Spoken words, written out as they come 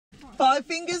Five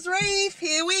Fingers Reef,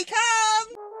 here we come!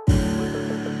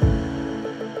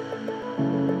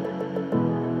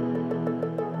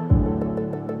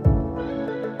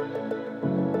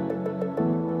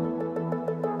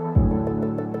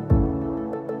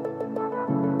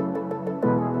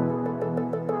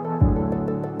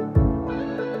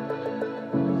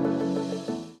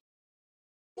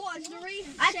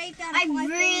 I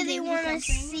really want to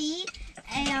see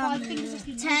a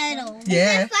turtle.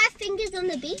 Yeah. Is there 5 fingers on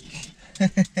the beach?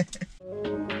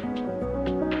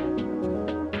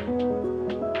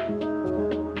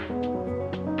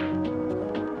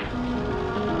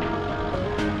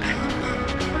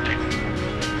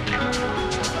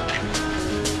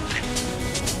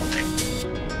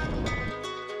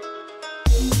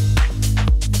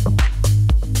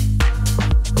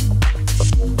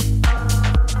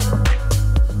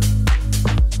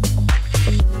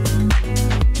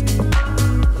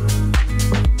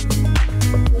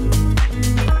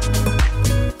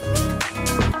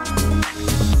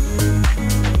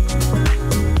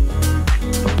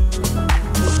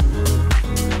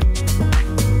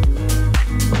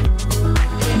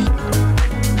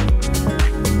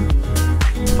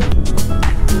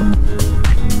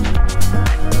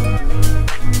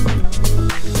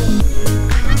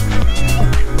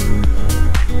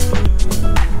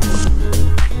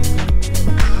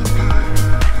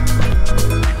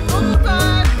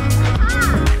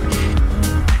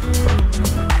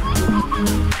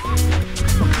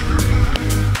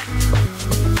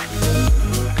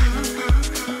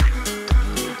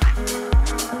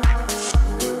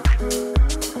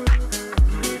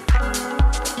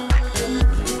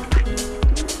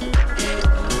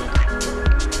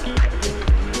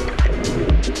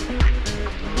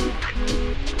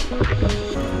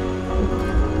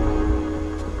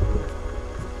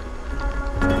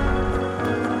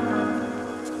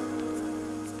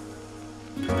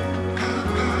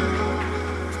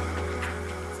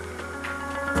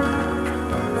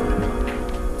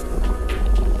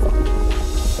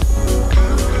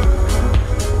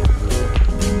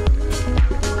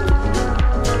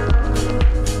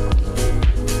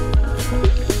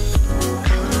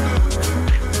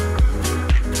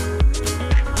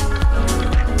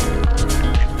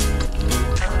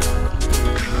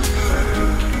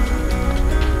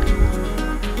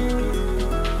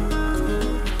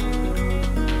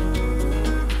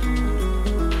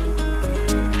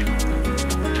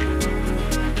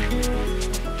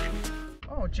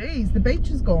 Geez, the beach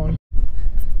is gone.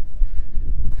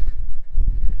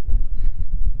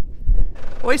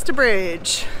 Oyster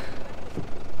Bridge.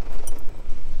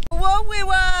 Whoa, we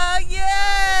were!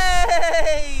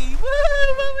 Yay! Woo!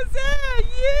 What was that?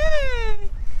 Yay!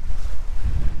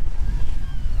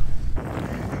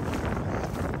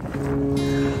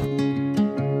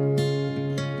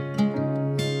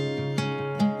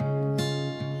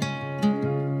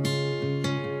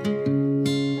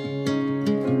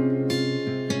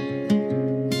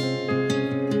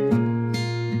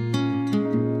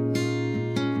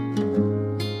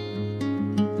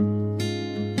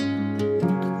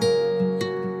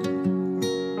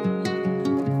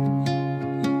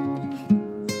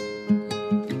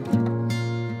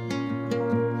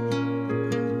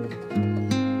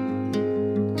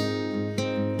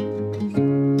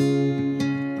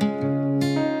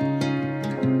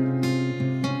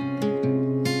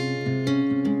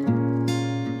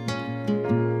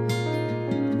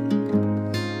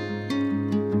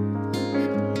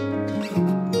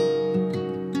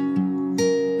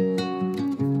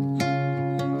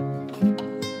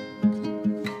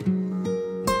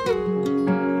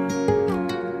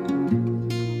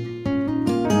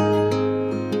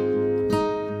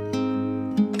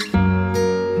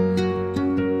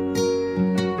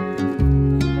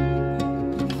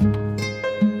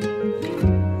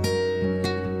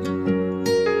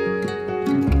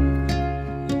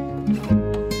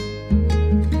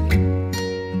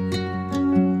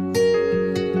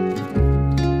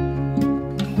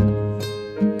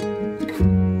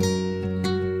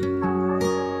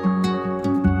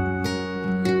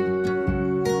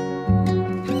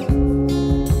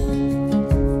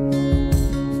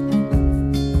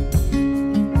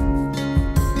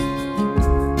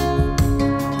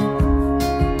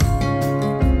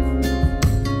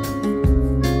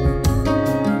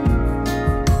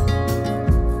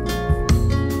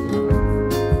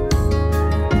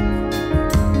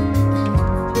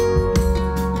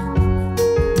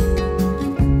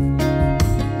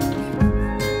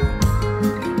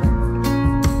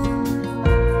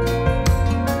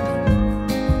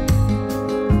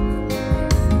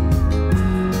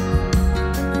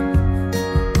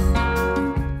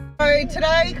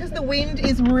 because the wind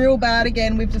is real bad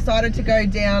again, we've decided to go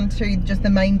down to just the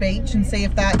main beach and see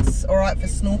if that's all right for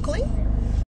snorkeling.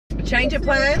 Change of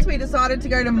plans, we decided to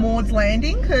go to Maud's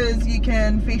Landing because you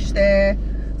can fish there.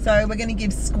 So we're going to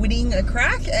give squidding a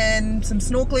crack and some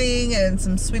snorkeling and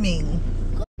some swimming.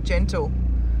 Gentle.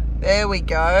 There we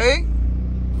go.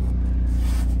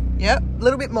 Yep, a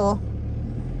little bit more.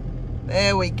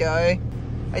 There we go.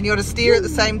 And you got to steer at the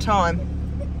same time.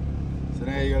 So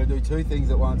now you got to do two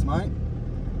things at once, mate.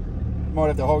 Might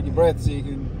have to hold your breath so you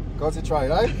can concentrate,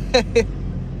 eh?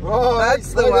 Right,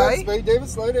 that's the way. Speed, David,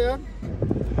 slow down.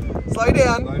 Slow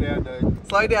down. Slow down, dude.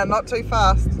 Slow down, not too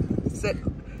fast.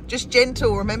 Just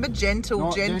gentle, remember? Gentle.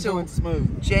 Gentle and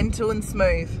smooth. Gentle and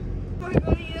smooth.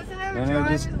 And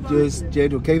just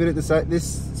gentle. Keep it at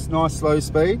this nice slow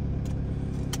speed.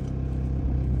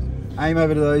 Aim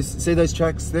over to those, see those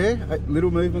tracks there?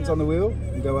 Little movements on the wheel,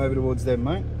 and go over towards them,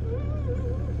 mate.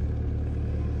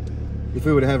 If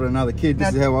we were to have another kid,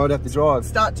 this is how I'd have to drive.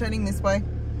 Start turning this way.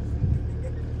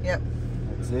 Yep.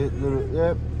 That's it,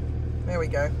 yep. There we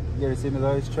go. Get us into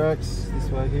those tracks, this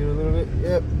way here a little bit,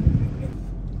 yep.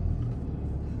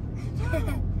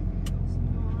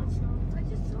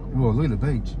 Oh, look at the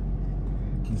beach.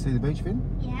 Can you see the beach, Finn?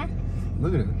 Yeah.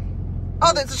 Look at it.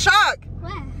 Oh, there's a shark!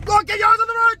 Where? Look, get yours on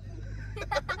the road!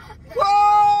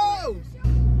 Whoa!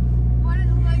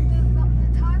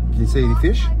 Can you see any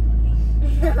fish?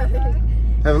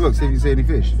 Have a look, see if you see any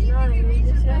fish. Good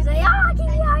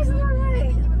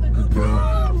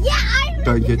girl. Yeah,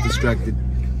 Don't get distracted.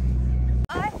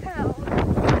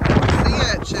 Sea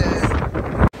urchin.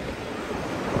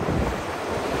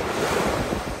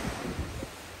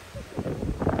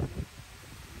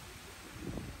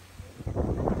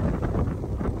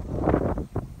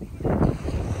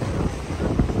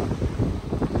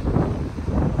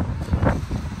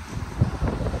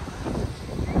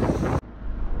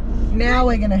 Now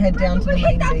we're going to head down to the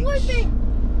main beach.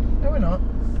 No, we're not.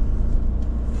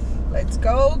 Let's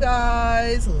go,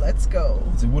 guys. Let's go.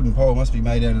 It's a wooden pole. Must be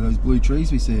made out of those blue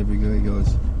trees we see everywhere,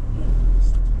 guys.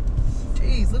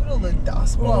 Jeez, look at all the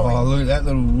dust blowing. Oh, look at that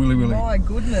little willy willy. My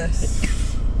goodness.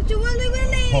 It's a willy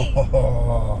willy.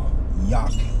 Oh,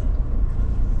 yuck.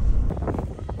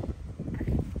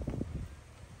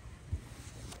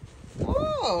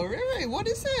 Whoa, really? What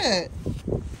is it?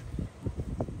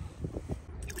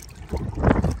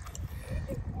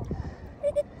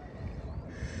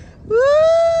 Woo!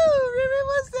 Riri,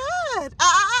 what's that?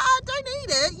 Don't eat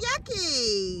it.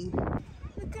 Yucky.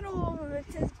 Look at all of it.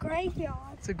 It says graveyard.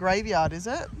 It's a graveyard, is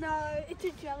it? No, it's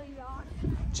a jelly yard.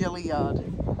 Jelly yard.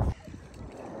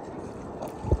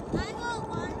 I got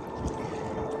one.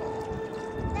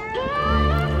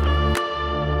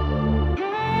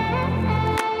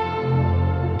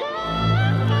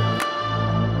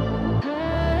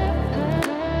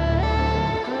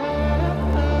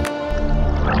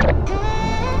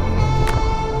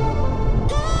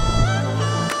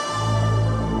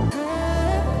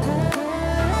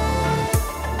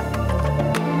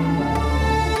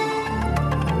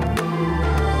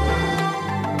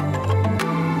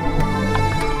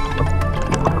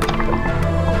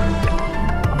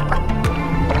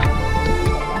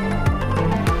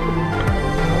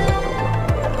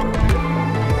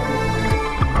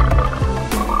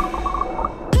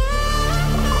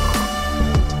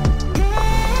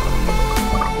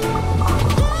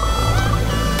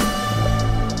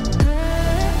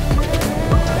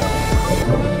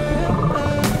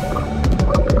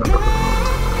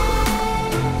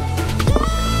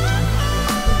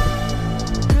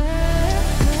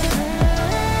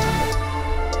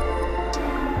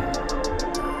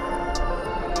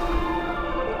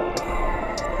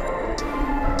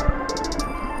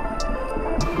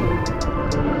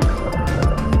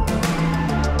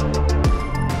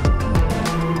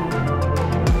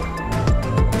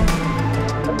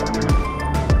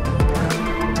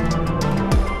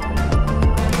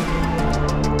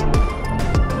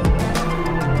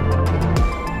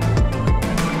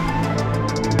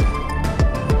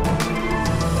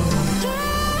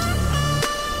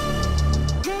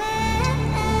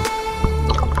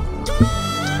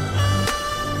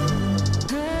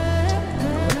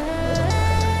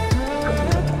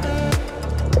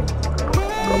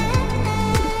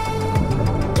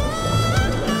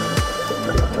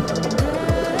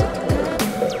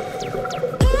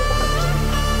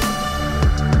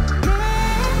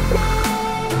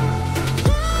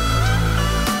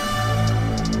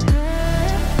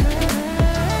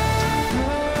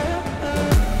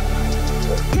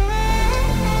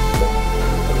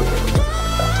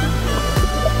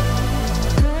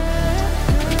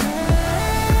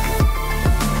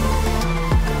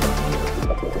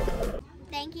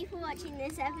 you for watching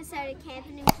this episode of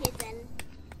Camping and Kids, and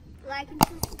like and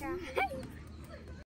subscribe.